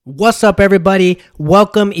What's up, everybody?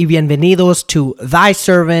 Welcome y bienvenidos to Thy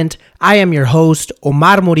Servant. I am your host,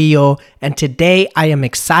 Omar Murillo, and today I am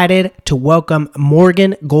excited to welcome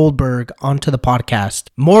Morgan Goldberg onto the podcast.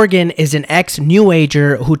 Morgan is an ex-New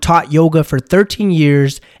Ager who taught yoga for 13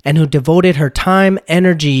 years and who devoted her time,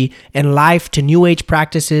 energy, and life to New Age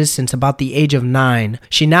practices since about the age of 9.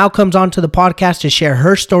 She now comes onto the podcast to share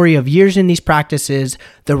her story of years in these practices,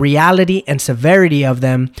 the reality and severity of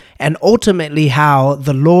them, and ultimately how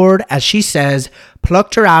the Lord, as she says,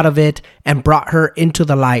 plucked her out of it and brought her into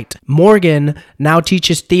the light. Morgan now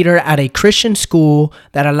teaches theater at a Christian school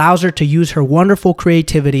that allows her to use her wonderful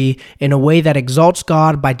creativity in a way that exalts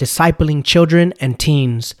God by discipling children and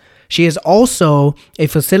teens. She is also a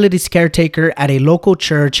facilities caretaker at a local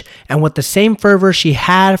church, and with the same fervor she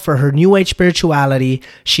had for her New Age spirituality,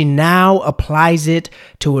 she now applies it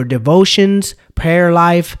to her devotions, prayer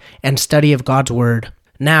life, and study of God's Word.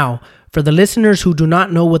 Now, for the listeners who do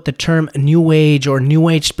not know what the term New Age or New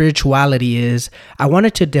Age spirituality is, I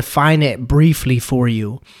wanted to define it briefly for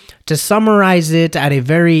you. To summarize it at a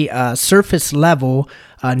very surface level,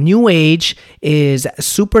 New Age is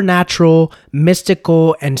supernatural,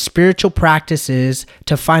 mystical, and spiritual practices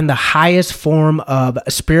to find the highest form of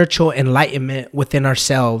spiritual enlightenment within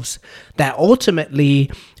ourselves that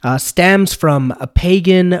ultimately stems from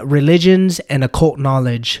pagan religions and occult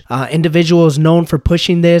knowledge. Individuals known for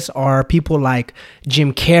pushing this are people like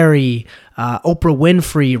Jim Carrey, Oprah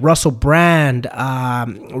Winfrey, Russell Brand,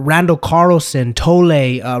 Randall Carlson,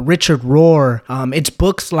 Tolle, Richard Rohr. It's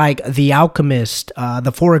books like The Alchemist,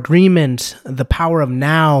 The Four Agreements, The Power of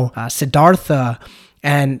Now, Siddhartha.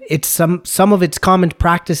 And it's some of its common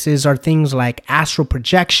practices are things like astral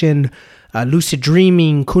projection, lucid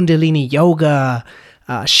dreaming, kundalini yoga,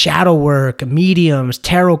 shadow work, mediums,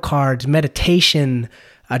 tarot cards, meditation,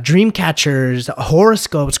 dream catchers,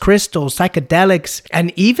 horoscopes, crystals, psychedelics,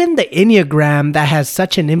 and even the Enneagram that has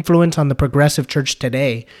such an influence on the progressive church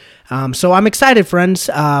today. So I'm excited, friends,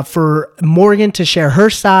 for Morgan to share her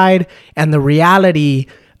side and the reality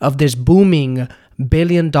of this booming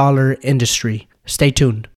billion-dollar industry. Stay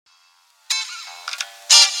tuned.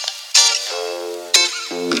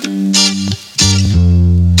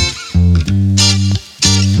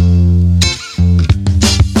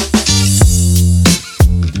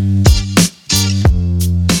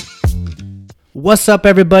 What's up,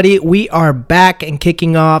 everybody? We are back and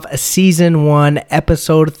kicking off season 1,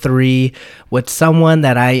 episode 3 with someone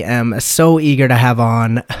that I am so eager to have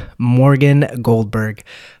on, Morgan Goldberg.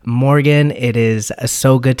 Morgan, it is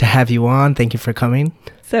so good to have you on. Thank you for coming.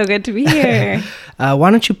 So good to be here. Why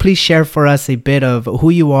don't you please share for us a bit of who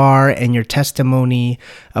you are and your testimony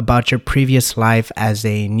about your previous life as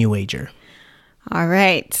a New Ager? All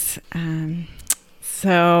right.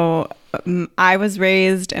 So I was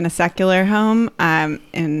raised in a secular home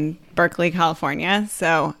in Berkeley, California.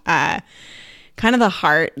 So kind of the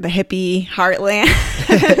hippie heartland,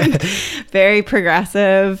 very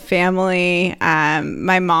progressive family.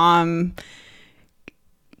 My mom,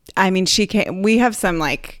 we have some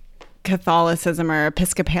like Catholicism or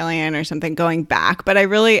Episcopalian or something going back, but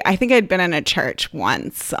I think I'd been in a church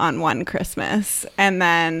once on one Christmas. And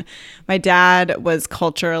then my dad was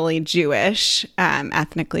culturally Jewish,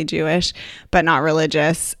 ethnically Jewish, but not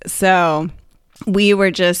religious. So we were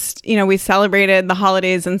just, we celebrated the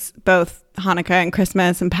holidays and both Hanukkah and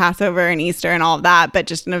Christmas and Passover and Easter and all of that, but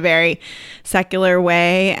just in a very secular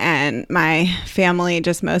way. And my family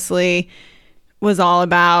just mostly was all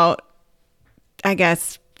about, I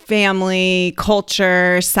guess, family,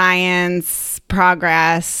 culture, science,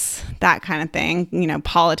 progress, that kind of thing,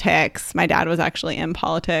 politics. My dad was actually in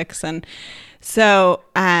politics. And so,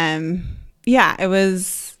 it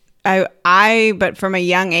was, but from a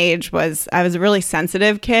young age I was a really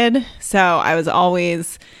sensitive kid. So I was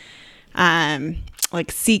always,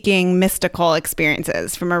 seeking mystical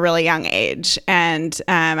experiences from a really young age. And,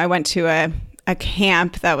 I went to a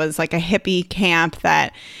camp that was like a hippie camp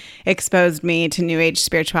that exposed me to New Age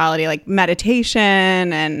spirituality, like meditation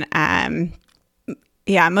and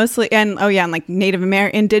mostly and like Native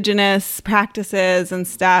American indigenous practices and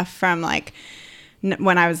stuff from like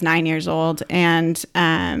when I was 9 years old, and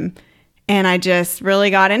I just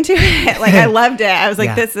really got into it. Like I loved it. I was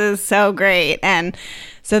like, This is so great. And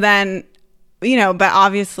so then, but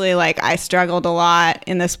obviously like I struggled a lot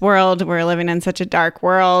in this world. We're living in such a dark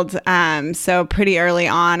world. So pretty early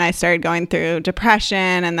on, I started going through depression,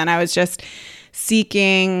 and then I was just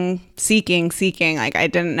seeking. Like I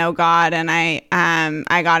didn't know God, and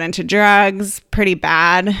I got into drugs pretty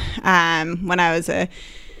bad when I was a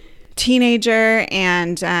teenager,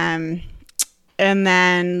 and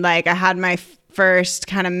then like I had my first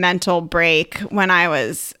kind of mental break when I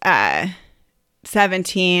was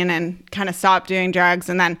 17 and kind of stopped doing drugs,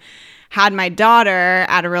 and then had my daughter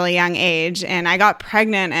at a really young age. And I got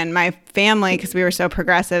pregnant, and my family, because we were so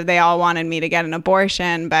progressive, they all wanted me to get an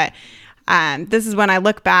abortion. But this is when I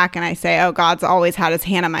look back and I say, oh, God's always had his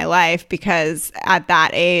hand on my life, because at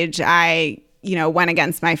that age, I, went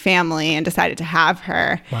against my family and decided to have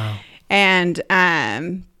her. Wow. And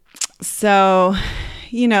so,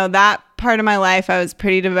 that part of my life, I was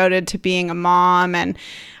pretty devoted to being a mom, and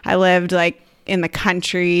I lived like in the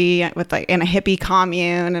country with like in a hippie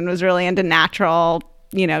commune, and was really into natural,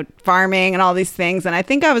 farming and all these things. And I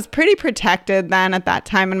think I was pretty protected then at that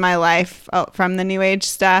time in my life from the new age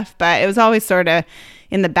stuff, but it was always sort of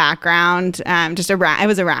in the background, just around. I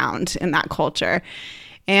was around in that culture.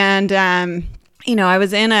 And, I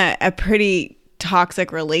was in a pretty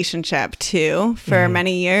toxic relationship too for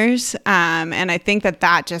many years. And I think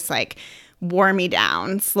that just like wore me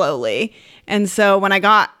down slowly. And so when I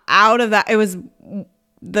got out of that, it was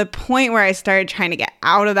the point where I started trying to get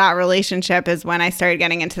out of that relationship is when I started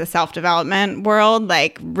getting into the self-development world,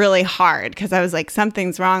 like really hard, because I was like,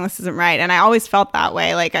 something's wrong, this isn't right. And I always felt that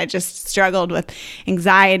way. Like I just struggled with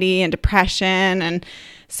anxiety and depression. And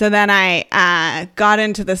so then I got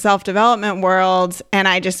into the self-development world, and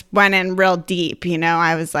I just went in real deep.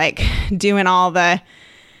 I was like doing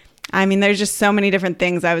there's just so many different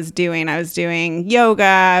things I was doing. I was doing yoga.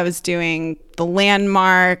 I was doing the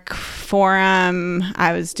Landmark Forum.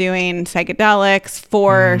 I was doing psychedelics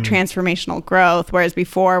for transformational growth. Whereas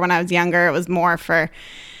before, when I was younger, it was more for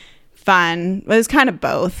fun. It was kind of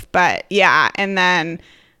both, but yeah. And then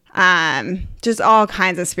just all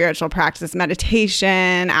kinds of spiritual practice,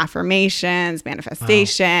 meditation, affirmations,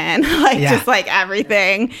 manifestation, just like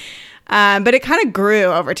everything. But it kind of grew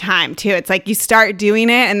over time too. It's like you start doing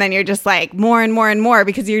it, and then you're just like more and more and more,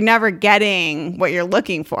 because you're never getting what you're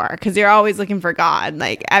looking for, because you're always looking for God.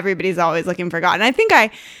 Like everybody's always looking for God. And I think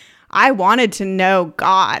I wanted to know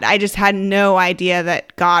God. I just had no idea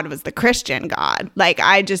that God was the Christian God. Like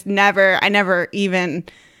I never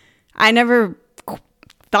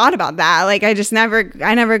thought about that. Like I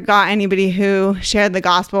never got anybody who shared the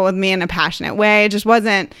gospel with me in a passionate way. It just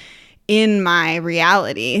wasn't in my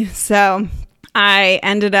reality. So I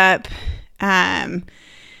ended up going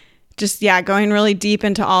really deep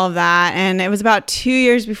into all of that. And it was about 2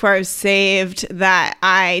 years before I was saved that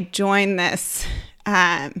I joined this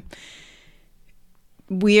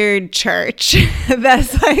weird church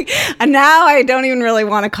that's like, now I don't even really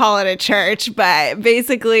want to call it a church, but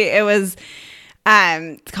basically it was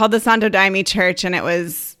it's called the Santo Daime Church, and it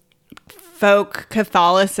was folk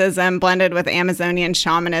Catholicism blended with Amazonian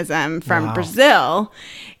shamanism from Brazil.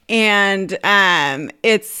 And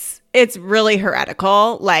it's really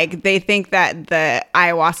heretical. Like they think that the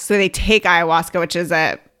ayahuasca, so they take ayahuasca, which is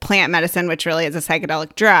a plant medicine, which really is a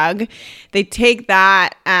psychedelic drug. They take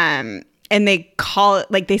that and they call it,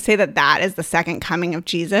 like they say that is the second coming of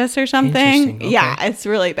Jesus or something. Okay. Yeah, it's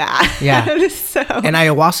really bad. Yeah. So, and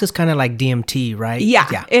ayahuasca is kind of like DMT, right?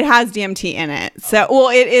 Yeah, it has DMT in it. So, well,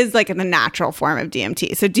 it is like in the natural form of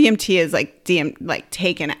DMT. So DMT is like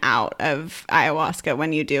taken out of ayahuasca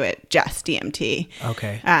when you do it just DMT.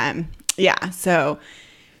 Okay. So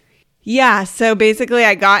basically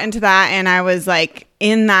I got into that, and I was like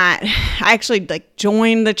in that, I actually like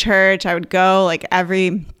joined the church. I would go like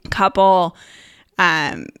every couple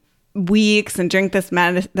weeks and drink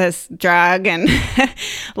this drug and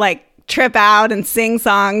like trip out and sing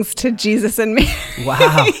songs to Jesus and me.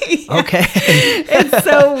 Wow. Yeah. Okay. It's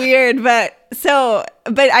so weird, but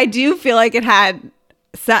I do feel like it had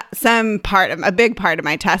a big part of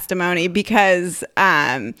my testimony, because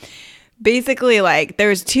basically like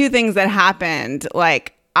there's two things that happened.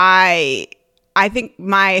 Like I think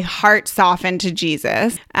my heart softened to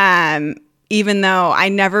Jesus, even though I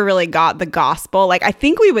never really got the gospel. Like I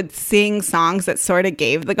think we would sing songs that sort of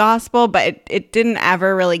gave the gospel, but it didn't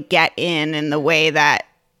ever really get in the way that,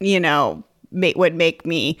 would make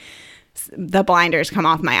me the blinders come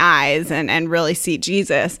off my eyes and really see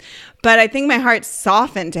Jesus. But I think my heart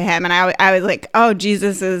softened to him, and I was like, oh,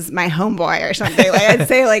 Jesus is my homeboy or something. Like I'd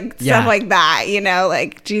say like stuff like that,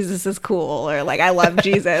 like Jesus is cool, or like I love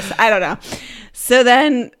Jesus. I don't know. So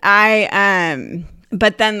then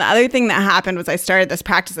but then the other thing that happened was I started this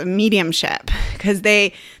practice of mediumship, because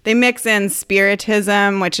they mix in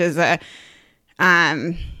spiritism, which is it's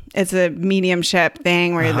a mediumship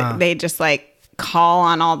thing where they just like call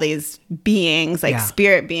on all these beings, like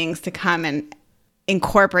spirit beings, to come and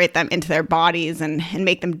incorporate them into their bodies and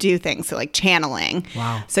make them do things. So like channeling.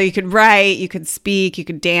 Wow. So you could write, you could speak, you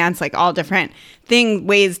could dance, like all different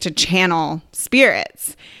ways to channel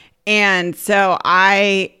spirits. And so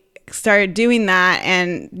I started doing that,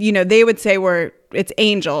 and they would say it's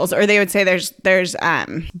angels, or they would say there's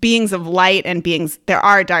beings of light and there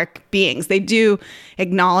are dark beings. They do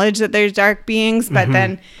acknowledge that there's dark beings, but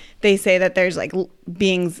then they say that there's like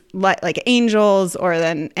beings like angels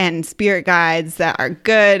and spirit guides that are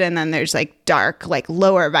good, and then there's like dark, like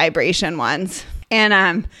lower vibration ones. And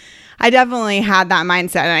I definitely had that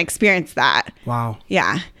mindset, and I experienced that. Wow.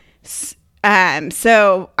 Yeah. So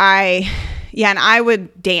and I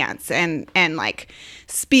would dance and like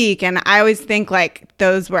speak, and I always think like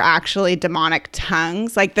those were actually demonic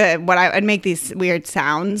tongues, like I'd make these weird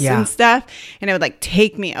sounds and stuff, and it would like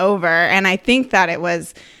take me over, and I think that it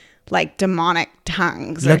was like demonic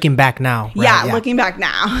tongues. Looking back now. Right? Yeah, looking back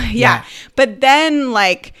now. Yeah. But then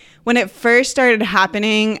like when it first started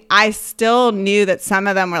happening, I still knew that some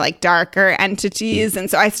of them were like darker entities, and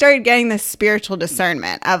so I started getting this spiritual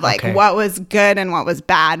discernment of like what was good and what was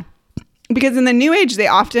bad. Because in the New Age, they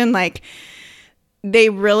often they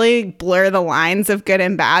really blur the lines of good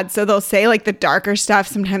and bad. So they'll say like the darker stuff,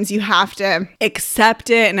 sometimes you have to accept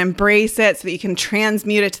it and embrace it so that you can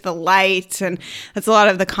transmute it to the light. And that's a lot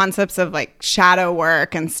of the concepts of like shadow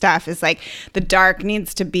work and stuff, is like the dark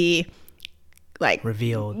needs to be like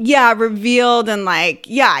revealed. Yeah, revealed, and like,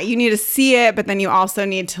 you need to see it, but then you also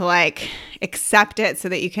need to like accept it so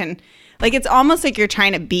that you can, like, it's almost like you're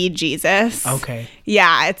trying to be Jesus. Okay.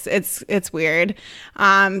 Yeah, it's weird.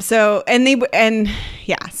 So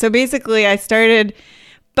basically I started,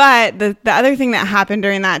 but the other thing that happened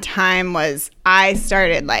during that time was I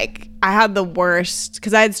started I had the worst,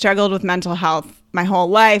 because I had struggled with mental health my whole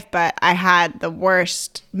life, but I had the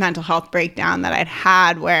worst mental health breakdown that I'd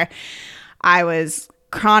had, where I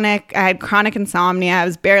had chronic insomnia. I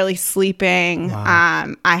was barely sleeping.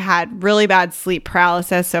 Wow. I had really bad sleep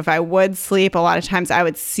paralysis. So if I would sleep, a lot of times I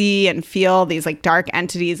would see and feel these like dark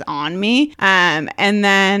entities on me. And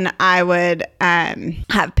then I would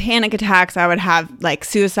have panic attacks. I would have like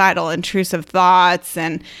suicidal, intrusive thoughts,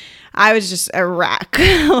 and I was just a wreck.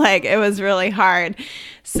 Like, it was really hard.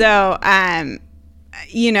 So,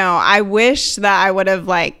 I wish that I would have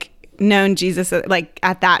known Jesus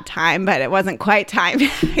at that time, but it wasn't quite time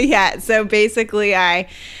yet. So basically I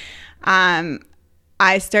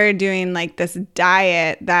started doing this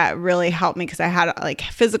diet that really helped me, because I had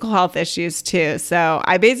physical health issues too. So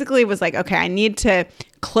I basically was okay, I need to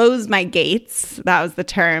close my gates. That was the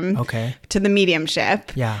term. Okay. To the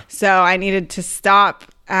mediumship. Yeah. So I needed to stop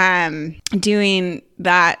doing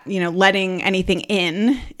that, letting anything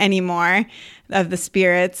in anymore of the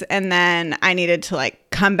spirits. And then I needed to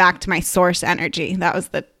come back to my source energy. That was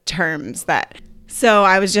the terms so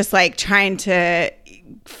I was just trying to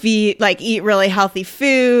eat really healthy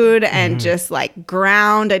food and just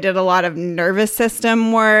ground. I did a lot of nervous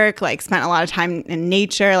system work, spent a lot of time in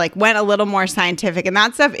nature, went a little more scientific, and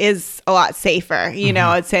that stuff is a lot safer.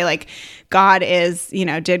 I'd say God is,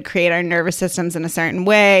 did create our nervous systems in a certain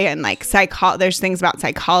way. And there's things about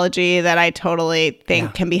psychology that I totally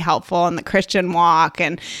think can be helpful in the Christian walk.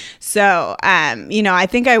 And so, I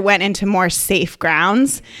think I went into more safe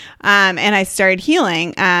grounds, and I started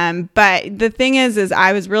healing. But the thing is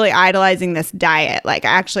I was really idolizing this diet. I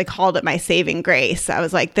actually called it my saving grace. I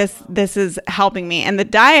was this is helping me. And the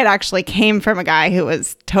diet actually came from a guy who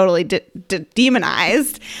was totally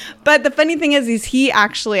demonized. But the funny thing is he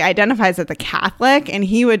actually identifies as a Catholic, and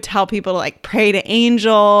he would tell people to pray to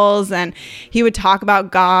angels, and he would talk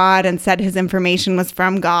about God and said his information was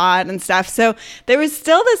from God and stuff. So there was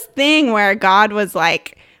still this thing where God was I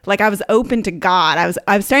was open to God.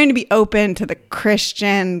 I was starting to be open to the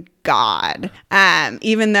Christian God,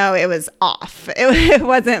 even though it was off. It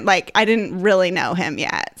wasn't I didn't really know him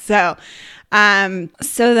yet. So then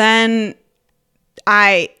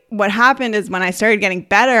what happened is when I started getting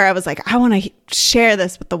better, I was I want to share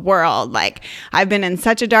this with the world. I've been in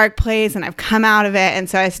such a dark place and I've come out of it. And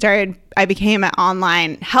so I became an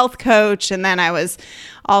online health coach. And then I was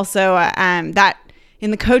also, that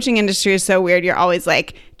in the coaching industry is so weird. You're always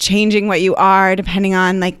changing what you are depending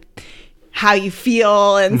on how you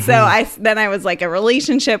feel. And so I was a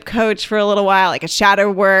relationship coach for a little while, a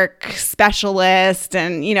shadow work specialist.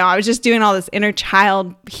 And, I was just doing all this inner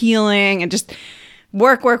child healing and just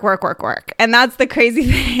work. And that's the crazy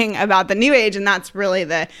thing about the New Age. And that's really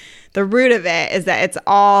the root of it, is that it's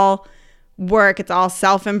all work. It's all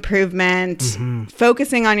self-improvement,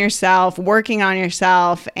 focusing on yourself, working on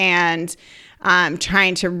yourself, and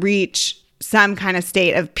trying to reach some kind of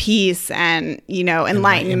state of peace and,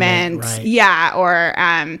 enlightenment. Right. Yeah. Or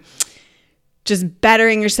just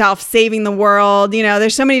bettering yourself, saving the world. You know,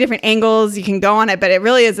 there's so many different angles you can go on it, but it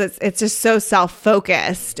really is, it's just so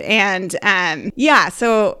self-focused. And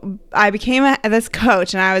so I became this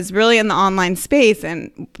coach, and I was really in the online space.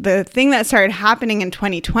 And the thing that started happening in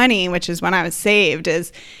 2020, which is when I was saved,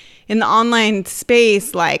 is in the online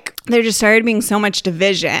space, like there just started being so much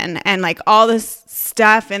division, and like all this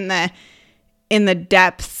stuff in the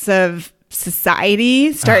depths of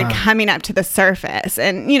society started coming up to the surface.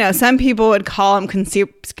 And, you know, some people would call them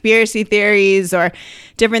conspiracy theories or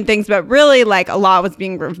different things, but really like a lot was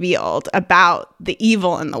being revealed about the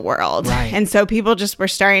evil in the world. Right. And so people just were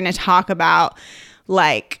starting to talk about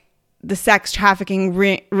like the sex trafficking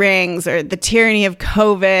rings or the tyranny of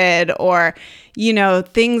COVID, or, you know,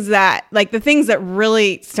 things that like the things that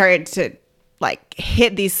really started to like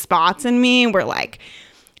hit these spots in me were like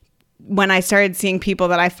when I started seeing people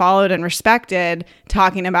that I followed and respected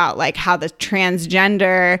talking about like how the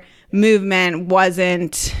transgender movement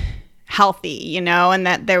wasn't healthy, you know, and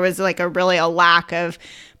that there was like a lack of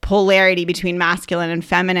polarity between masculine and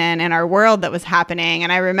feminine in our world that was happening.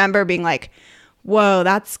 And I remember being like, whoa,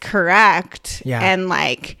 that's correct. Yeah. And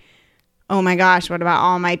like, oh my gosh, what about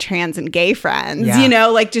all my trans and gay friends? Yeah. You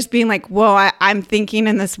know, like just being like, whoa, I'm thinking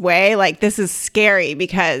in this way. Like, this is scary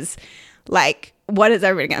because like, what is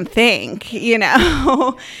everybody going to think, you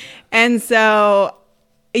know? And so,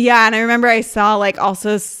 yeah. And I remember I saw like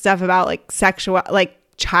also stuff about like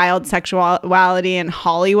child sexuality in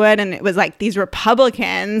Hollywood. And it was like these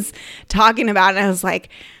Republicans talking about it. And I was like,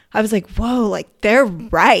 whoa, like they're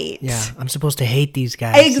right. Yeah. I'm supposed to hate these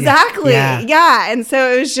guys. Exactly. Yeah. Yeah. And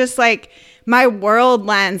so it was just like my world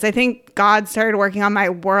lens. I think God started working on my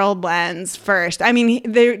world lens first. I mean,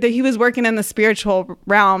 he was working in the spiritual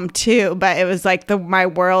realm too, but it was like my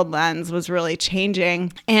world lens was really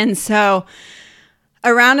changing. And so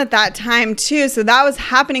around at that time too, so that was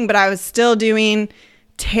happening, but I was still doing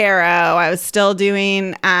tarot. I was still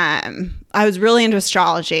doing, I was really into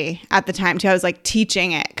astrology at the time too. I was like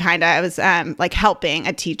teaching it kind of. I was like helping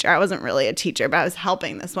a teacher. I wasn't really a teacher, but I was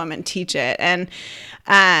helping this woman teach it.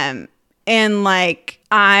 And like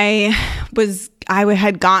I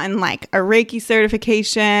had gotten like a Reiki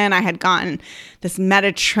certification. I had gotten this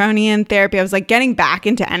Mediterranean therapy. I was like getting back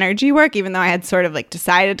into energy work, even though I had sort of like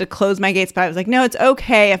decided to close my gates. But I was like, no, it's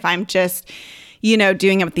okay if I'm just, you know,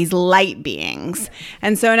 doing it with these light beings.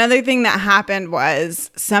 And so another thing that happened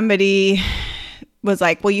was somebody was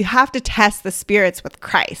like, well, you have to test the spirits with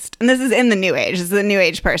Christ. And this is in the New Age. This is a New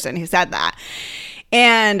Age person who said that.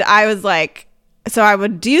 And I was like, so I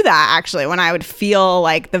would do that actually when I would feel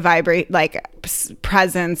like the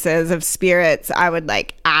presences of spirits. I would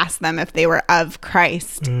like ask them if they were of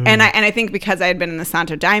Christ. And I think because I had been in the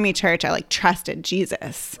Santo Daime church, I like trusted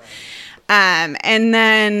Jesus. And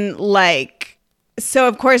then like, so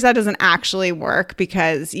of course that doesn't actually work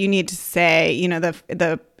because you need to say, you know,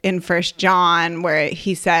 the in 1 John where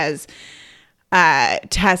he says,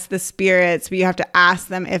 test the spirits, but you have to ask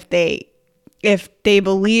them if they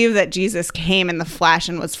believe that Jesus came in the flesh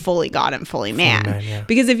and was fully God and fully man. Yeah.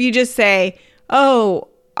 Because if you just say, oh,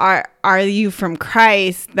 are you from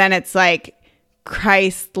Christ? Then it's like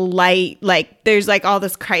Christ light, like there's like all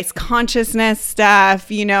this Christ consciousness stuff,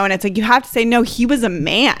 you know, and it's like you have to say, no, he was a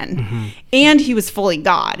man and he was fully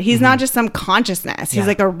God. He's not just some consciousness. He's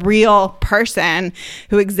like a real person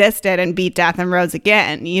who existed and beat death and rose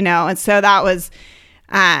again, you know. And so that was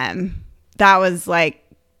like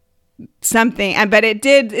something, but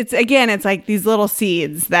it's like these little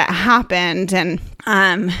seeds that happened.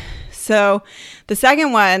 And so the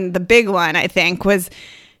second one, the big one, I think, was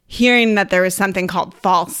hearing that there was something called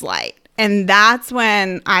false light. And that's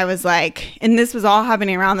when I was like, and this was all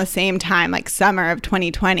happening around the same time, like summer of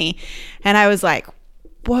 2020. And I was like,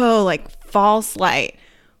 whoa, like false light,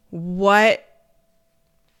 what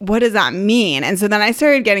does that mean? And so then I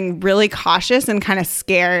started getting really cautious and kind of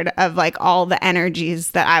scared of like all the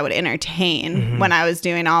energies that I would entertain when I was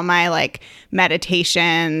doing all my like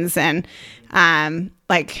meditations. And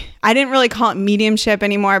like I didn't really call it mediumship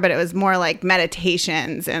anymore, but it was more like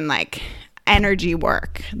meditations and like energy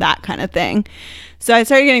work, that kind of thing. So I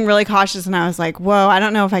started getting really cautious and I was like, whoa, I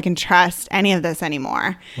don't know if I can trust any of this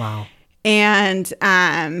anymore. Wow. And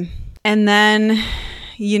then,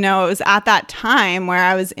 you know, it was at that time where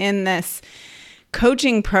I was in this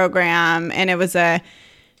coaching program, and it was a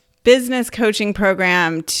business coaching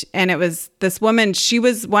program. And it was this woman, she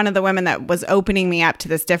was one of the women that was opening me up to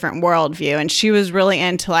this different worldview. And she was really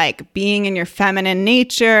into like being in your feminine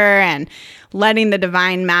nature and letting the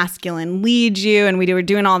divine masculine lead you. And we were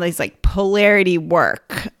doing all these like polarity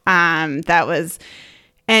work. And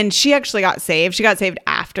she actually got saved. She got saved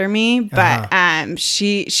after me, but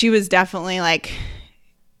she was definitely like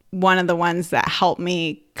one of the ones that helped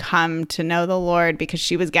me come to know the Lord, because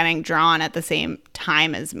she was getting drawn at the same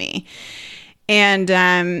time as me. And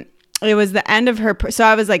it was the end of her. So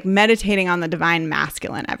I was like meditating on the divine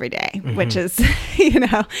masculine every day, which is,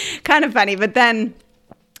 kind of funny. But then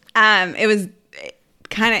it was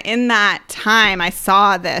kind of in that time I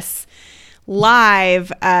saw this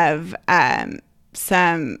live of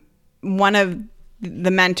one of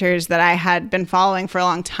the mentors that I had been following for a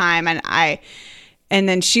long time. And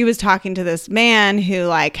then she was talking to this man who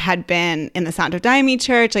like had been in the Santo Daime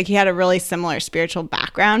church. Like he had a really similar spiritual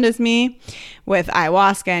background as me with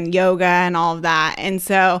ayahuasca and yoga and all of that. And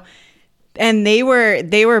so, and they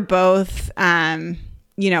were both,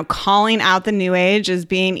 calling out the New Age as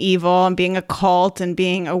being evil and being a cult and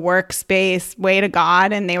being a workspace way to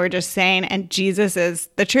God. And they were just saying, and Jesus is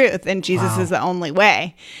the truth and Jesus is the only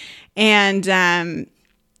way. And so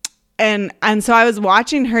I was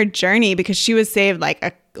watching her journey, because she was saved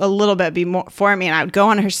like a little bit before me, and I would go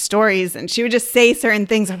on her stories and she would just say certain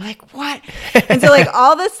things. I'm like, what? And so like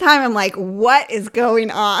all this time I'm like, what is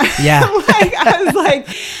going on? Yeah. Like I was like,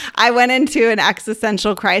 I went into an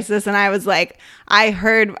existential crisis, and I was like, I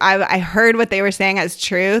heard what they were saying as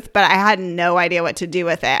truth, but I had no idea what to do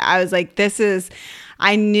with it. I was like,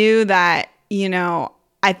 I knew that,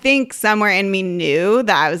 I think somewhere in me knew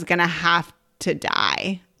that I was going to have to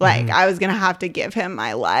die. Like I was going to have to give him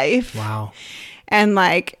my life. Wow. And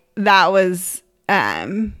like, that was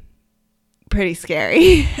pretty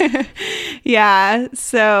scary. Yeah.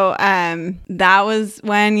 So that was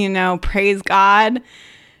when, praise God,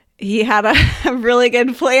 he had a really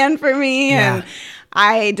good plan for me. Yeah. And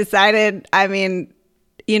I decided,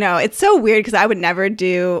 it's so weird because I would never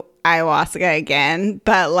do ayahuasca again,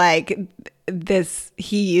 but like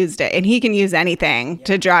he used it, and he can use anything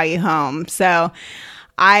to draw you home. So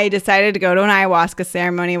I decided to go to an ayahuasca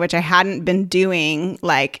ceremony, which I hadn't been doing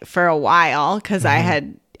like for a while, because I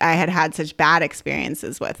had such bad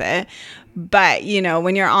experiences with it. But,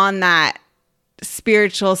 when you're on that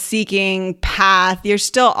spiritual seeking path, you're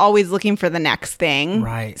still always looking for the next thing.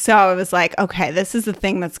 Right. So I was like, okay, this is the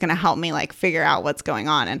thing that's going to help me like figure out what's going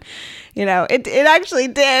on. And, it actually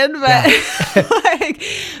did. But like,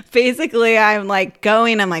 basically I'm like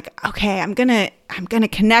I'm like, okay, I'm going to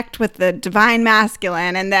connect with the divine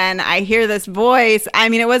masculine. And then I hear this voice.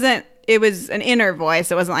 It was an inner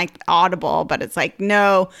voice. It wasn't like audible, but it's like,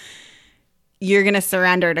 no, you're going to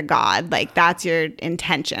surrender to God. Like that's your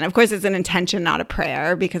intention. Of course, it's an intention, not a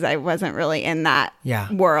prayer, because I wasn't really in that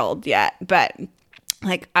world yet. But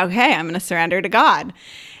like, okay, I'm going to surrender to God.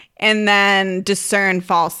 And then discern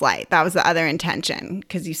false light. That was the other intention,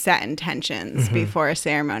 because you set intentions before a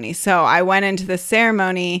ceremony. So I went into the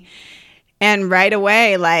ceremony, and right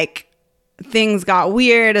away, like, things got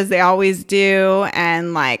weird, as they always do.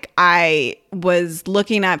 And like I was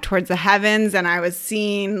looking up towards the heavens, and I was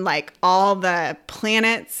seeing like all the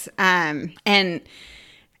planets, and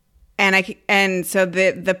so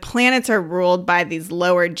the planets are ruled by these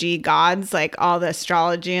lower G gods, like all the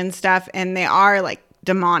astrology and stuff, and they are like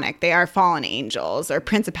demonic. They are fallen angels or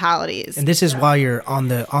principalities. And this is while you're on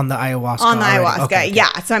the ayahuasca. On the already. ayahuasca, Okay.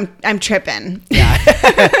 yeah. So I'm tripping. Yeah,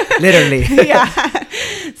 literally. Yeah.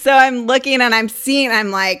 So I'm looking, and I'm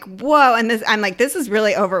like, whoa. And I'm like, this is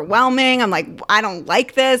really overwhelming. I'm like, I don't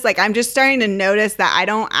like this. Like, I'm just starting to notice that I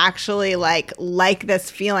don't actually like this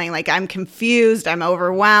feeling. Like I'm confused. I'm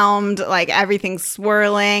overwhelmed. Like everything's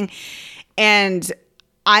swirling. And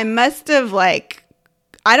I must have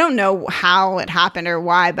I don't know how it happened or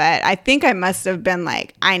why, but I think I must have been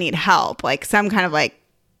like, I need help, like some kind of like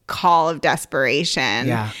call of desperation.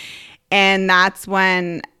 Yeah. And that's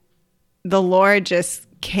when the Lord just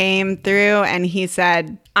came through, and he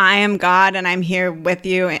said, I am God, and I'm here with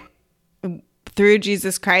you through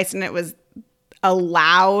Jesus Christ. And it was a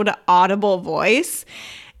loud, audible voice,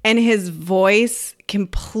 and his voice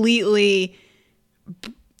completely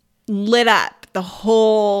lit up the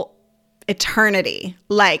whole eternity.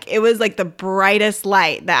 Like it was like the brightest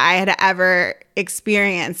light that I had ever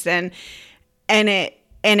experienced, and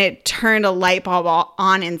it turned a light bulb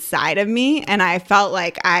on inside of me, and I felt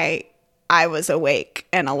like I was awake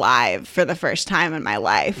and alive for the first time in my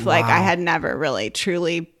life. Wow. Like I had never really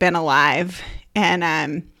truly been alive.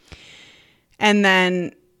 And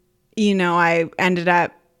then I ended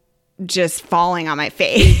up just falling on my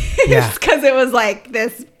face. Yeah. Because it was like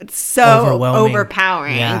this so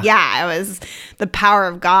overpowering. Yeah, it was the power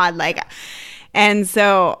of God. Like, and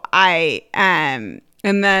so and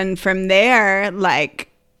then from there, like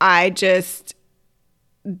I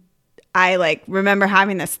I like remember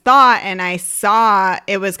having this thought, and I saw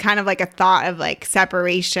it was kind of like a thought of like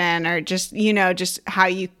separation, or just, you know, just how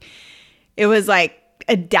it was like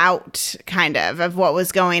a doubt kind of what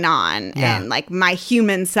was going on. Yeah. And like my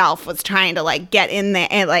human self was trying to like get in there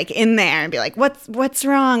and be like, what's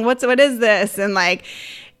wrong? What is this? And like,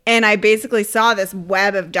 and I basically saw this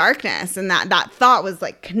web of darkness, and that thought was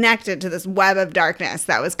like connected to this web of darkness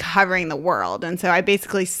that was covering the world. And so I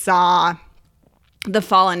basically saw the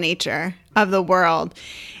fallen nature of the world.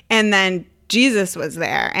 And then Jesus was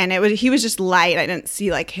there, and he was just light. I didn't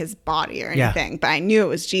see like his body or anything, but I knew it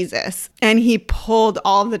was Jesus. And he pulled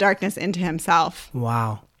all of the darkness into himself.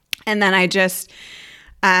 Wow. And then I just,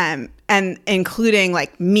 and including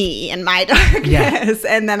like me and my darkness. Yeah.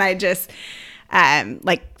 And then I just,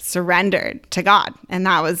 like surrendered to God. And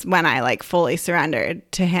that was when I like fully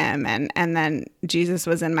surrendered to him. And then Jesus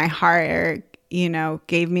was in my heart, or, you know,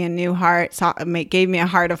 gave me a new heart, gave me a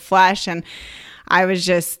heart of flesh. And I was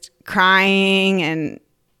just crying and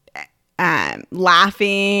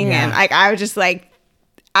laughing. Yeah. And like, I was just like,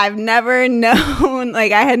 I've never known,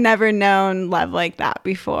 like I had never known love like that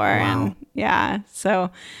before. Wow. And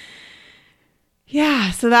so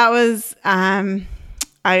that was,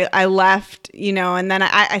 I left, you know, and then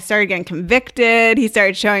I started getting convicted. He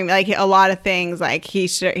started showing me like a lot of things. Like he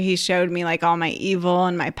showed me like all my evil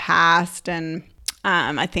and my past, and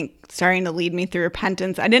I think starting to lead me through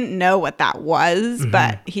repentance. I didn't know what that was,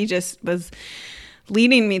 but he just was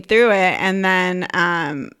leading me through it. And then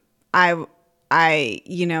I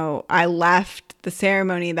left the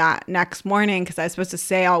ceremony that next morning because I was supposed to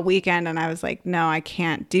stay all weekend, and I was like, no, I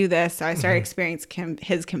can't do this. So I started experiencing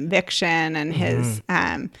his conviction and his,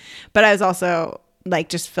 but I was also like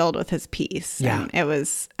just filled with his peace. Yeah. And it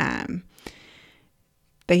was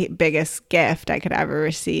the biggest gift I could ever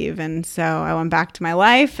receive. And so I went back to my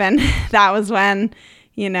life, and that was when,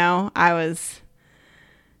 you know, I was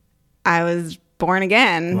born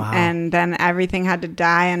again. Wow. And then everything had to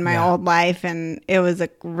die in my old life, and it was a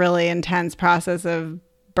really intense process of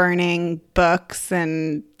burning books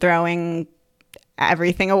and throwing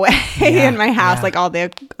everything away in my house, like all the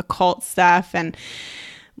occult stuff, and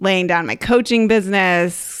laying down my coaching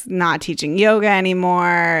business, not teaching yoga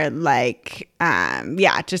anymore, like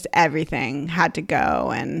just everything had to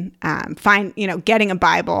go. And getting a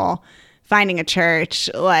Bible, finding a church,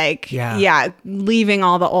 leaving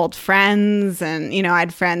all the old friends. And, you know, I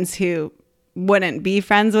had friends who wouldn't be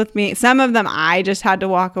friends with me. Some of them I just had to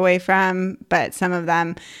walk away from, but some of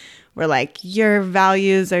them were like, your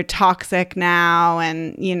values are toxic now,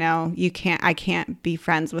 and, you know, I can't be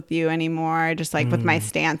friends with you anymore. Just like with my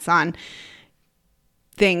stance on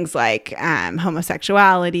things like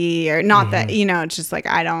homosexuality, or not that, you know, it's just like,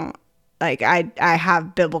 I don't, like I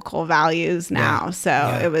have biblical values now.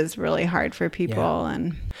 So it was really hard for people.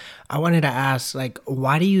 And I wanted to ask, like,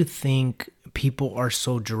 why do you think people are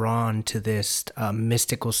so drawn to this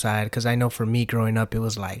mystical side? Because I know for me growing up, it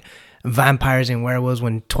was like vampires and werewolves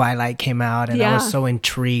when Twilight came out, and I was so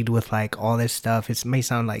intrigued with like all this stuff. It may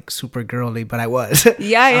sound like super girly, but I was.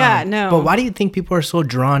 No. But why do you think people are so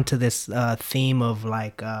drawn to this theme of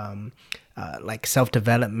like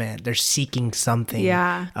self-development? They're seeking something.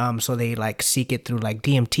 So they like seek it through like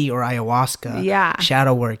DMT or ayahuasca,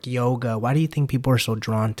 shadow work, yoga. Why do you think people are so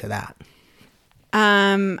drawn to that?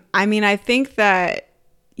 I mean, I think that,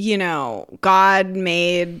 you know, God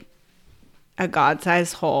made a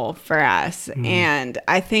God-sized hole for us. And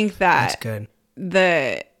I think that that's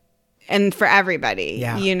good. And for everybody,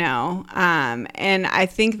 you know, and I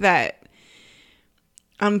think that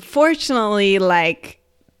unfortunately, like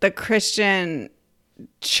the Christian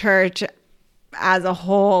church as a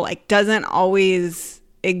whole, like doesn't always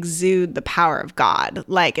exude the power of God.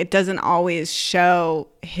 Like it doesn't always show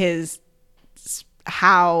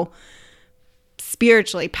how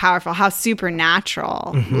spiritually powerful, how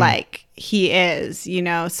supernatural, like he is, you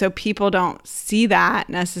know, so people don't see that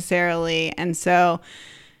necessarily. And so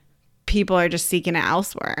people are just seeking it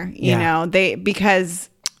elsewhere, you know,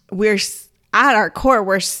 because we're at our core,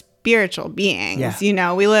 we're spiritual beings, you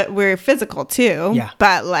know, we're physical too,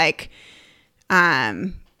 but like,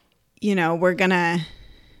 you know, we're made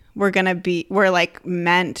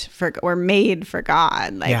for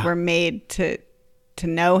God. Like we're made to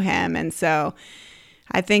know him. And so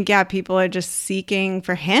I think, people are just seeking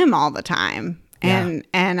for him all the time. And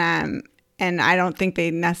I don't think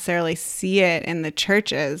they necessarily see it in the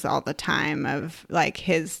churches all the time of like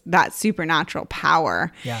that supernatural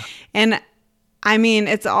power. And I mean,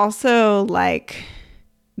 it's also like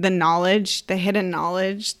the hidden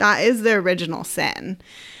knowledge, that is the original sin.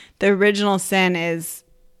 The original sin is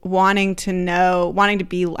wanting to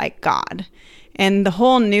be like God. And the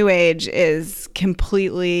whole New Age is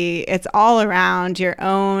completely, it's all around your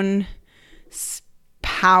own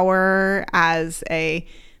power as a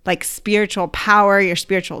like spiritual power, your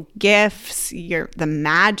spiritual gifts, the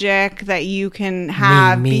magic that you can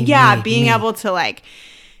have. Being able to like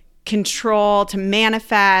control, to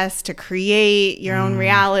manifest, to create your own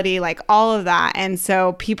reality, like all of that. And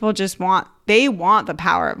so people just want the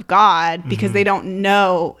power of God because they don't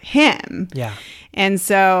know him. Yeah. And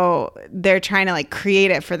so they're trying to like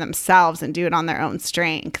create it for themselves and do it on their own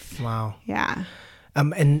strength. Wow. Yeah.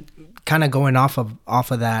 And kind of going off of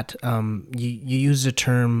that, you use the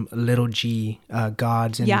term little g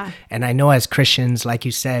gods, and I know as Christians, like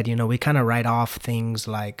you said, we kind of write off things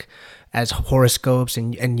like as horoscopes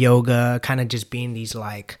and yoga, kind of just being these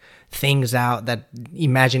like things out that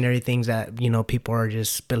imaginary things that people are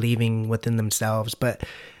just believing within themselves, but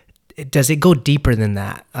does it go deeper than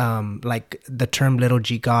that? Like the term little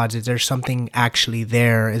g gods, is there something actually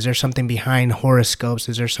there? Is there something behind horoscopes?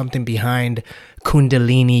 Is there something behind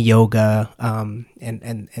Kundalini yoga?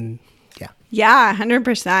 And yeah. Yeah,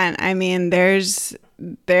 100%. I mean, there's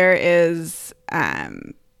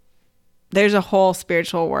a whole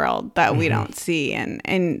spiritual world that we don't see. And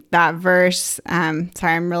in that verse, sorry,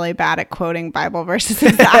 I'm really bad at quoting Bible verses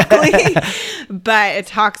exactly, but it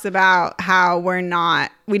talks about how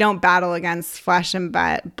we don't battle against flesh and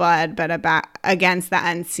blood, but against the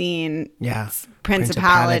unseen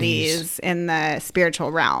principalities in the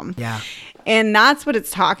spiritual realm. Yeah. And that's what it's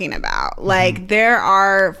talking about. Like there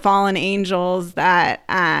are fallen angels that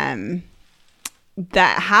have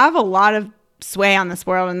a lot of sway on this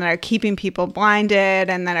world and that are keeping people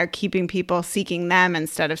blinded and that are keeping people seeking them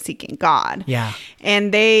instead of seeking God. Yeah.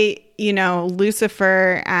 And they,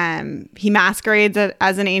 Lucifer, he masquerades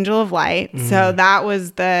as an angel of light. So that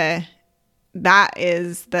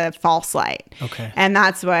is the false light. Okay. And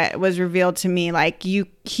that's what was revealed to me. Like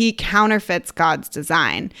he counterfeits God's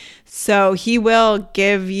design. So he will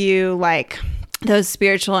give you like those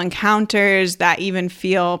spiritual encounters that even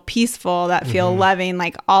feel peaceful, that feel loving,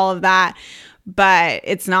 like all of that. But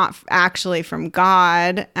it's not actually from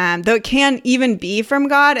God, though it can even be from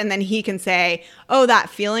God. And then he can say, oh,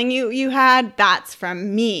 that feeling you had, that's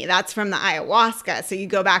from me. That's from the ayahuasca. So you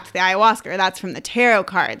go back to the ayahuasca, or that's from the tarot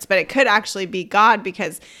cards. But it could actually be God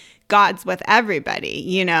because God's with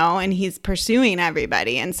everybody, and he's pursuing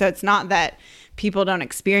everybody. And so it's not that people don't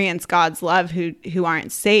experience God's love who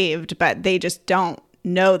aren't saved, but they just don't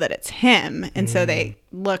know that it's him. And so they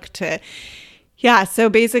look to... Yeah, so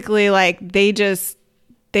basically, like, they just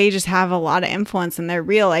have a lot of influence, and they're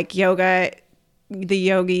real. Like yoga, the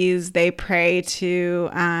yogis, they pray to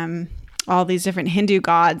all these different Hindu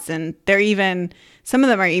gods, and some of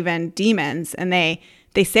them are even demons, and they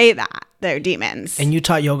say that they're demons. And you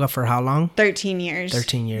taught yoga for how long? 13 years.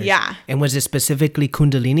 13 years. Yeah. And was it specifically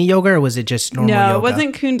Kundalini yoga, or was it just normal yoga? No, it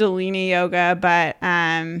wasn't Kundalini yoga, but...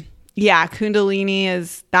 yeah,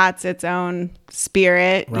 Kundalini that's its own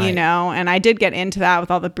spirit, right. And I did get into that with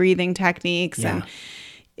all the breathing techniques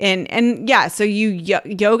and yeah, so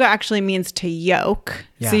yoga actually means to yoke.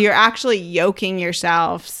 Yeah. So you're actually yoking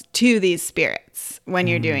yourselves to these spirits when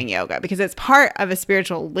you're doing yoga, because it's part of a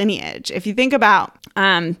spiritual lineage. If you think about,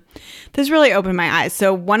 this really opened my eyes.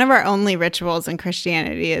 So one of our only rituals in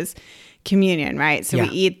Christianity is communion, right? So we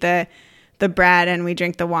eat the bread and we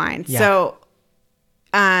drink the wine. Yeah. So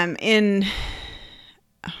I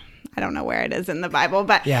don't know where it is in the Bible,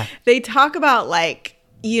 but they talk about like,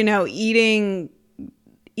 eating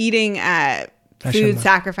food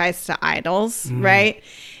sacrificed to idols, right?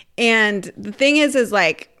 And the thing is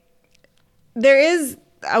like, there is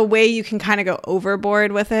a way you can kind of go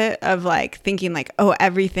overboard with it, of like thinking like, oh,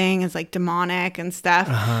 everything is like demonic and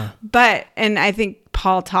stuff. But, and I think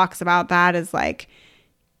Paul talks about that as like,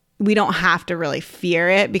 we don't have to really fear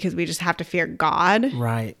it because we just have to fear God.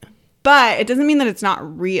 Right. But it doesn't mean that it's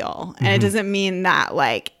not real. And it doesn't mean that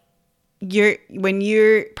like when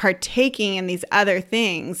you're partaking in these other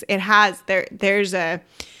things, there's a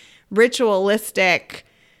ritualistic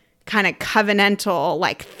kind of covenantal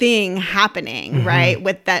like thing happening, right?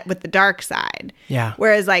 With the dark side. Yeah.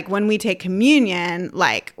 Whereas like when we take communion,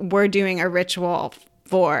 like we're doing a ritual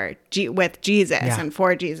with Jesus and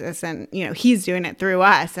for Jesus, and he's doing it through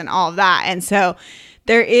us and all of that. And so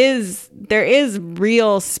there is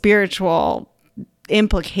real spiritual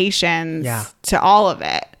implications to all of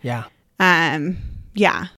it. Yeah.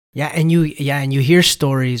 Yeah, and you hear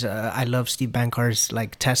stories. I love Steve Bancar's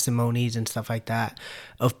like testimonies and stuff like that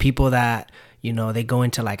of people that they go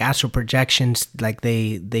into like astral projections, like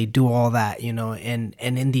they do all that, and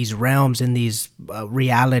in these realms, in these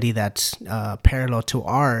reality that's parallel to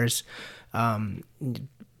ours.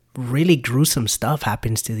 really gruesome stuff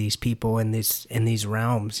happens to these people in these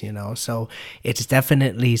realms, you know. So it's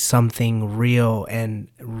definitely something real and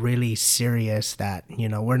really serious that, you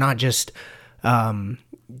know, we're not just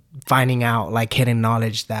finding out like hidden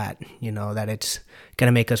knowledge that, you know, that it's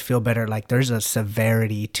gonna make us feel better. Like there's a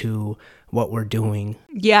severity to what we're doing.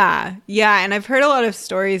 Yeah. And I've heard a lot of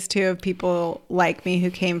stories too of people like me who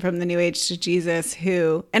came from the New Age to Jesus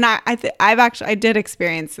who, and I did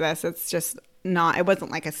experience this. It's just not, it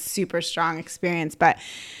wasn't like a super strong experience, but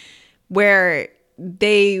where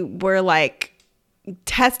they were like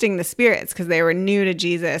testing the spirits because they were new to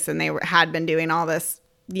Jesus and had been doing all this,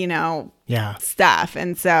 you know, stuff.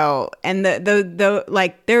 And so, and the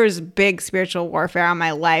like, there was big spiritual warfare on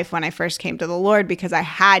my life when I first came to the Lord because I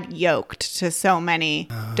had yoked to so many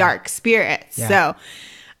dark spirits. So,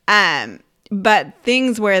 but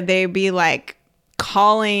things where they'd be like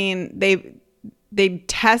calling, they'd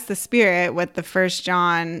test the spirit with the 1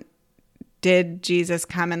 John, did Jesus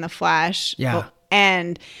come in the flesh? Yeah.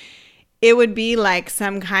 And it would be like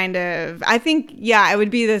some kind of, I think, it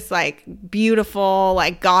would be this like beautiful,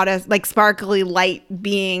 like goddess, like sparkly light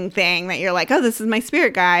being thing that you're like, oh, this is my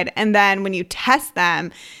spirit guide. And then when you test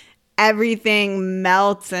them, everything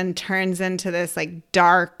melts and turns into this like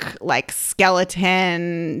dark, like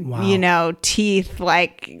skeleton, you know, teeth,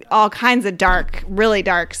 like all kinds of dark, really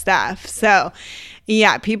dark stuff. So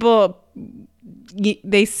yeah, people,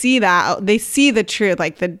 they see that, they see the truth,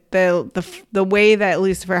 like the way that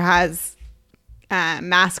Lucifer has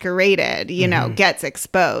masqueraded, you know, gets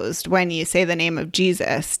exposed when you say the name of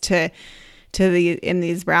Jesus to in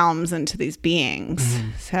these realms and to these beings.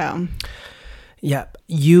 So yeah,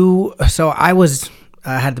 so I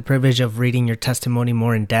had the privilege of reading your testimony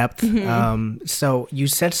more in depth. So you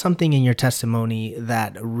said something in your testimony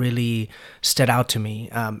that really stood out to me,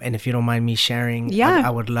 and if you don't mind me sharing, I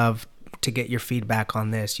would love to get your feedback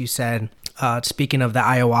on this. You said, speaking of the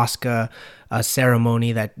ayahuasca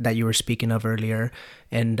ceremony that you were speaking of earlier,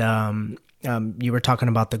 and you were talking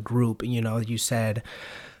about the group, you know, you said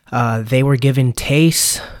they were given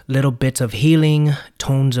tastes, little bits of healing,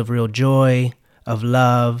 tones of real joy, of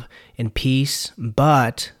love and peace,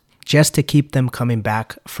 but just to keep them coming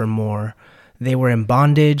back for more. They were in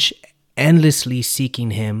bondage, endlessly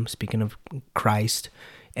seeking him, speaking of Christ,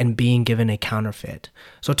 and being given a counterfeit.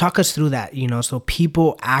 So talk us through that, you know, so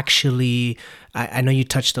people actually, I know you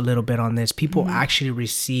touched a little bit on this, people actually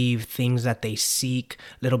receive things that they seek,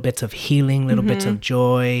 little bits of healing, little bits of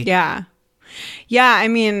joy. Yeah. I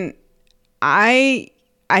mean,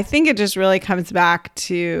 I think it just really comes back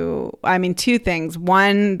to, I mean, two things.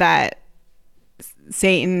 One, that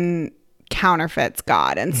Satan counterfeits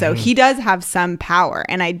God. And so he does have some power.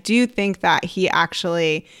 And I do think that he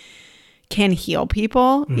actually can heal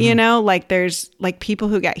people, you know, like there's like people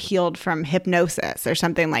who get healed from hypnosis or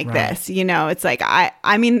something like this, you know. It's like,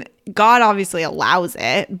 I mean, God obviously allows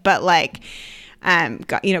it, but like,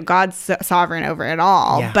 God, you know, God's sovereign over it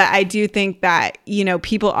all. But I do think that, you know,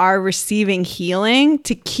 people are receiving healing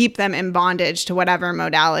to keep them in bondage to whatever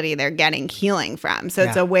modality they're getting healing from. So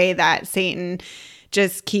it's a way that Satan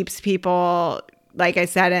just keeps people, like I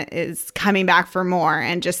said, is coming back for more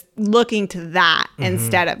and just looking to that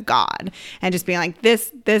instead of God, and just being like,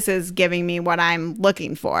 this is giving me what I'm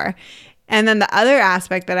looking for. And then the other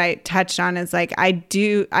aspect that I touched on is like, I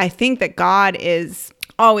think that God is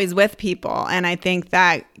always with people. And I think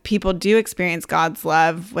that people do experience God's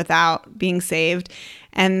love without being saved.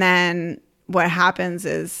 And then what happens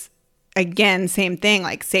is, again, same thing,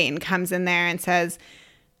 like Satan comes in there and says,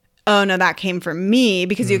 oh no, that came from me,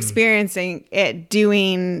 because you're experiencing it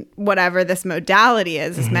doing whatever this modality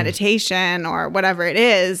is, this meditation or whatever it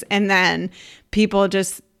is. And then people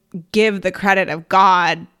just give the credit of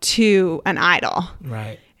God to an idol.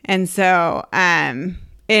 Right. And so, and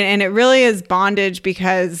it really is bondage,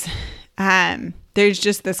 because there's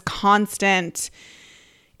just this constant,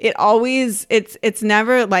 it's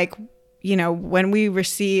never like, you know, when we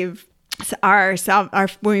receive when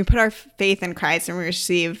we put our faith in Christ and we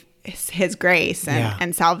receive his grace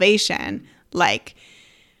and salvation, like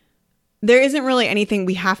there isn't really anything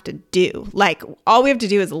we have to do. Like all we have to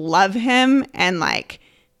do is love him and like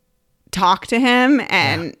talk to him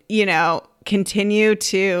and, you know, continue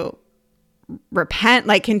to repent,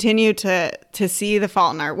 like continue to see the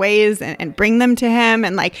fault in our ways and bring them to him.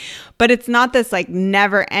 And like, but it's not this like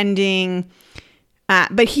never ending,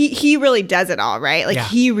 but he really does it all, right? Like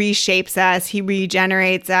he reshapes us, he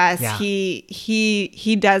regenerates us,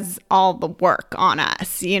 he does all the work on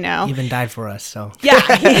us, you know. He even died for us, so.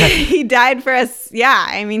 He died for us. Yeah,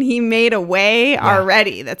 I mean, he made a way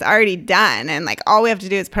already that's already done, and like all we have to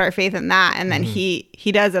do is put our faith in that, and then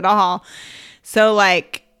he does it all. So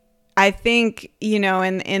like, I think,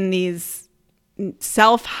 in these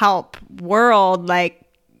self-help world, like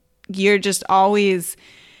you're just always,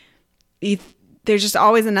 there's just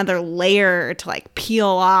always another layer to like peel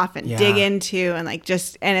off and dig into, and like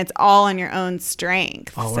and it's all in your own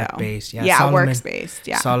strength. All work-based. Works-based.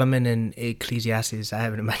 Yeah. Solomon in Ecclesiastes, I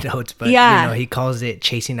have it in my notes, but he calls it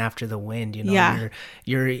chasing after the wind.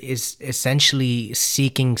 You're essentially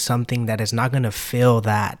seeking something that is not going to fill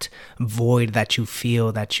that void that you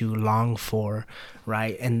feel, that you long for,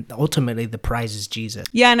 right? And ultimately the prize is Jesus.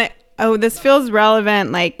 Yeah, and this feels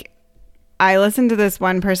relevant. Like, I listened to this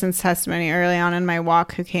one person's testimony early on in my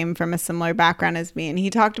walk who came from a similar background as me. And he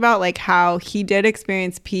talked about like how he did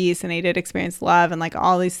experience peace and he did experience love and like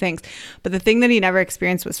all these things. But the thing that he never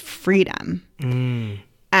experienced was freedom.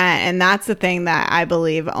 And that's the thing that I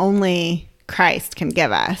believe only Christ can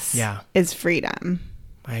give us is freedom.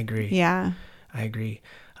 I agree. Yeah. I agree.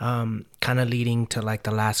 Kind of leading to like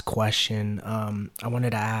the last question. I wanted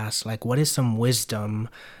to ask, like, what is some wisdom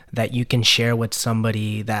that you can share with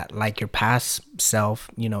somebody that like your past self,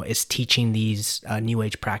 is teaching these new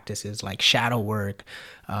age practices like shadow work,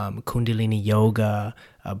 Kundalini yoga,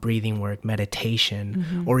 breathing work,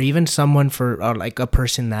 meditation, or even someone for like a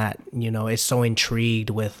person that, is so intrigued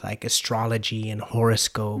with like astrology and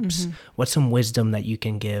horoscopes. What's some wisdom that you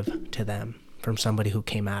can give to them from somebody who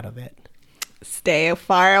came out of it? Stay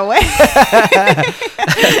far away.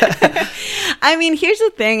 I mean, here's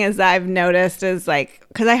the thing is I've noticed is like,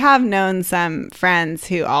 because I have known some friends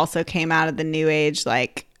who also came out of the new age,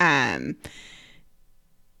 like that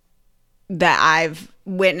I've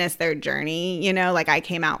witnessed their journey, like I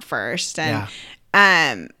came out first.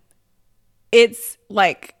 And it's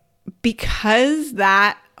like, because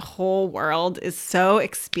that whole world is so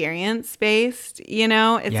experience based,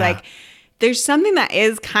 it's like, there's something that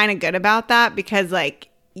is kind of good about that, because like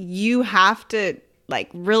you have to like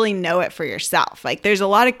really know it for yourself. Like there's a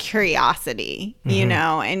lot of curiosity,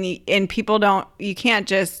 and people you can't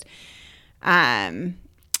just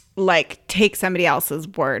like take somebody else's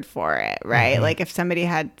word for it, right? Like if somebody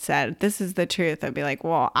had said this is the truth, I'd be like,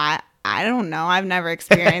 well, I don't know, I've never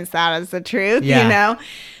experienced that as the truth.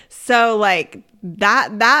 So like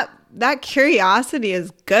that curiosity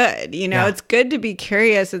is good. It's good to be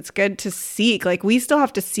curious. It's good to seek. Like we still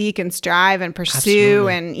have to seek and strive and pursue.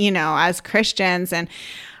 Absolutely. And, as Christians. And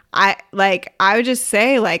I would just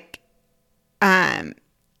say like, there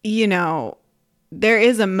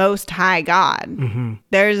is a most high God.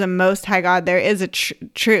 There is a most high God. There is a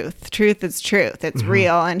truth. Truth is truth. It's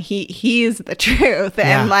real. And he's the truth.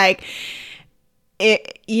 And like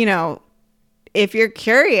it, if you're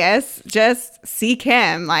curious, just seek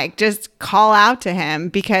him, like just call out to him,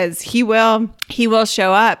 because he will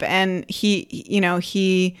show up, and he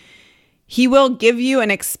will give you an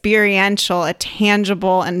experiential, a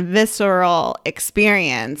tangible and visceral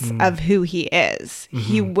experience of who he is.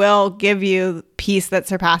 He will give you peace that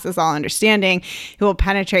surpasses all understanding. He will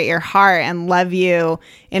penetrate your heart and love you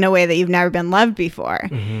in a way that you've never been loved before.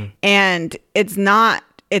 And it's not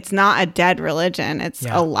a dead religion. It's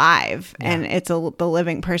alive, and it's the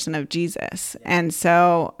living person of Jesus. And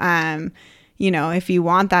so, if you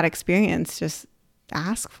want that experience, just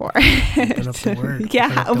ask for it. Open up the word.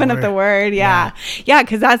 Open up the word. Yeah.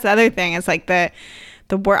 Because that's the other thing. It's like the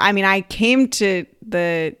word. I mean, I came to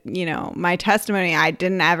my testimony, I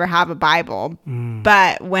didn't ever have a Bible,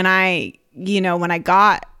 but when I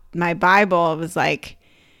got my Bible, it was like,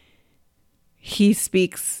 it's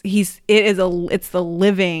the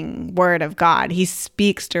living word of God. He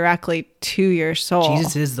speaks directly to your soul.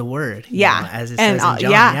 Jesus is the word. As it says in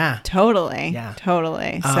John. Totally.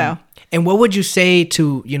 So, and what would you say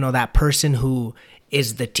to, that person who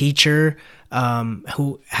is the teacher,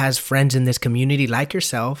 who has friends in this community like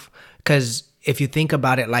yourself? Because if you think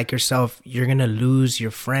about it like yourself, you're going to lose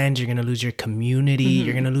your friends, you're going to lose your community,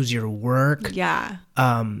 you're going to lose your work.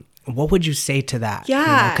 What would you say to that?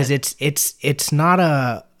 Because it's not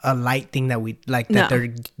a light thing that we like that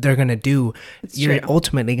they're gonna do. You're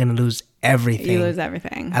ultimately gonna lose everything. You lose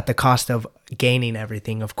everything at the cost of gaining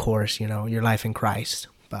everything. Of course, your life in Christ.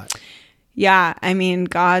 But I mean,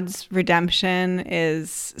 God's redemption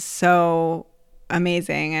is so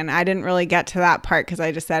amazing, and I didn't really get to that part because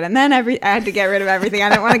I just said, and then I had to get rid of everything. I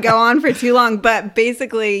didn't want to go on for too long, but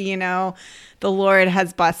basically, the Lord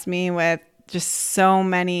has blessed me with just so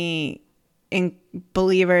many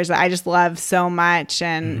believers that I just love so much,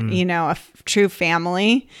 and a true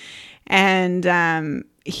family, and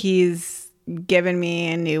he's given me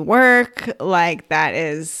a new work like that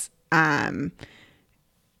is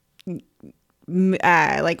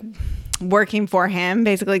like working for him,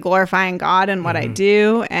 basically glorifying God in what I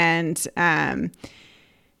do, and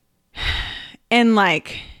And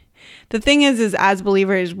like, the thing is as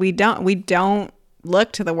believers, we don't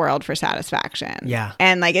look to the world for satisfaction. Yeah.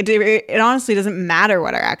 And like, it honestly doesn't matter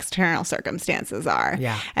what our external circumstances are.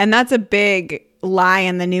 Yeah. And that's a big lie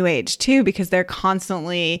in the new age too, because they're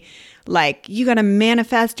constantly like, you got to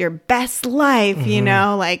manifest your best life, you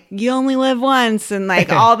know, like you only live once and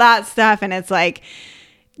like all that stuff. And it's like,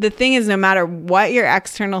 the thing is, no matter what your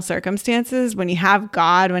external circumstances, when you have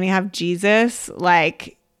God, when you have Jesus,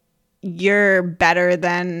 like you're better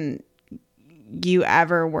than you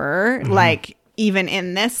ever were, like even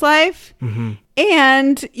in this life.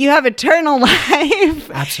 And you have eternal life.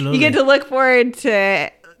 Absolutely. You get to look forward to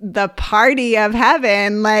the party of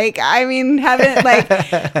heaven. Like, I mean, heaven, like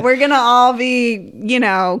we're going to all be, you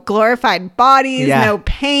know, glorified bodies, no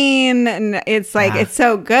pain. And it's like, it's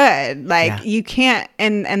so good. Like you can't,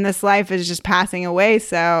 and this life is just passing away.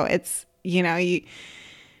 So it's, you know,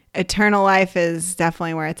 eternal life is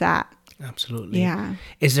definitely where it's at. Absolutely. Yeah.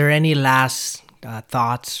 Is there any last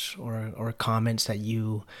thoughts or comments that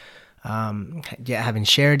you haven't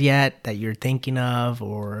shared yet that you're thinking of,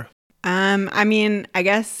 or? I mean, I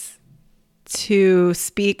guess to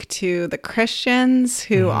speak to the Christians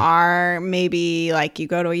who are maybe like, you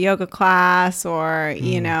go to a yoga class, or,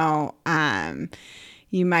 you know,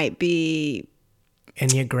 you might be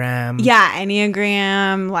Enneagram. Yeah.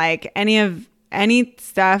 Enneagram, like any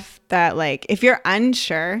stuff that, like, if you're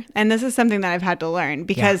unsure, and this is something that I've had to learn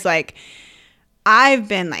because like, I've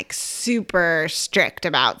been like super strict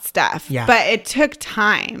about stuff, but it took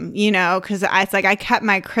time, you know, because it's like I kept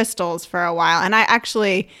my crystals for a while, and I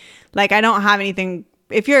actually, like, I don't have anything.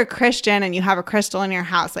 If you're a Christian and you have a crystal in your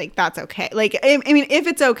house, like, that's okay. Like, I mean, if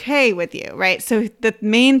it's okay with you, right? So the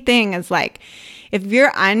main thing is like, if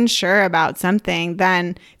you're unsure about something,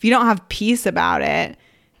 then if you don't have peace about it,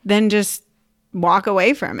 then just walk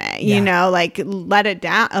away from it, you know, like let it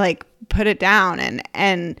down, like put it down.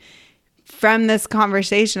 And from this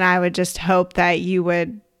conversation, I would just hope that you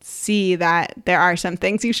would see that there are some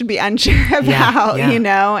things you should be unsure about, you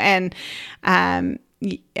know, and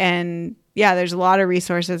there's a lot of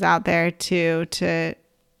resources out there to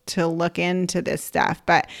look into this stuff,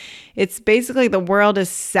 but it's basically, the world is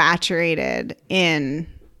saturated in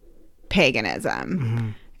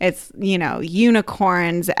paganism. It's, you know,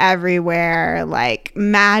 unicorns everywhere, like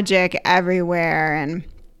magic everywhere.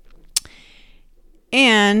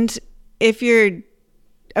 And if you're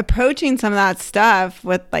approaching some of that stuff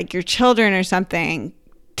with like your children or something,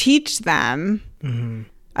 teach them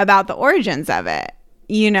about the origins of it,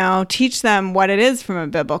 you know, teach them what it is from a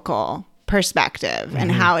biblical perspective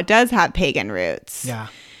and how it does have pagan roots. Yeah.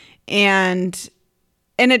 And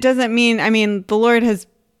it doesn't mean, I mean, the Lord has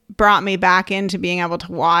brought me back into being able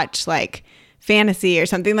to watch like fantasy or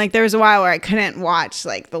something. Like, there was a while where I couldn't watch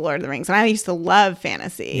like the Lord of the Rings, and I used to love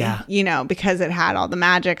fantasy, you know, because it had all the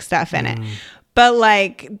magic stuff in it. But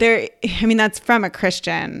like I mean, that's from a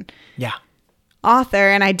Christian author.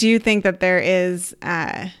 And I do think that there is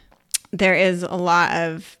a lot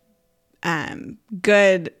of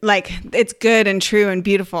good, like, it's good and true and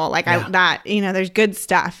beautiful. Like that, you know, there's good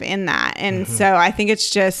stuff in that. And so I think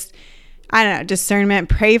it's just, I don't know, discernment,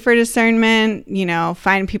 pray for discernment, you know,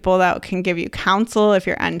 find people that can give you counsel if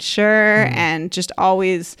you're unsure, and just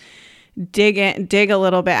always dig a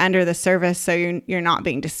little bit under the surface so you're not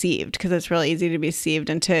being deceived, because it's really easy to be deceived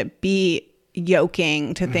and to be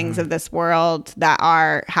yoking to things of this world that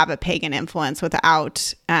have a pagan influence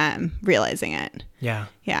without realizing it. Yeah.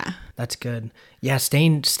 That's good. Yeah,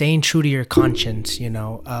 staying true to your conscience, you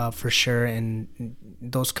know, for sure. And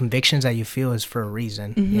those convictions that you feel is for a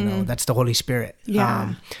reason. You know, that's the Holy Spirit.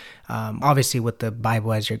 Obviously with the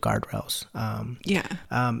Bible as your guardrails.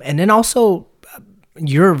 And then also,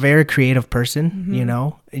 you're a very creative person, you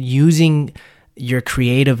know, using your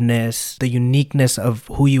creativeness, the uniqueness of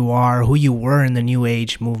who you are, who you were in the New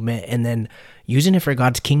Age movement, and then using it for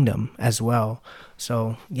God's kingdom as well.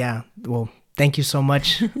 So yeah, well, thank you so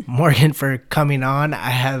much, Morgan, for coming on. I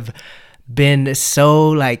have been so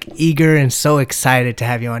like eager and so excited to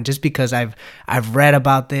have you on, just because I've read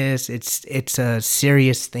about this. It's a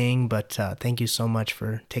serious thing, but thank you so much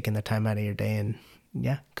for taking the time out of your day and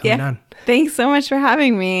coming on. Thanks so much for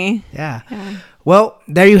having me. Yeah. Well,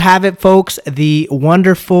 there you have it, folks. The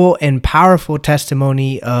wonderful and powerful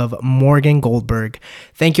testimony of Morgan Goldberg.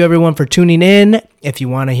 Thank you, everyone, for tuning in. If you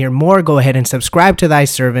want to hear more, go ahead and subscribe to Thy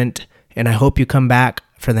Servant, and I hope you come back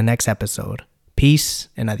for the next episode. Peace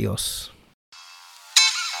and adios.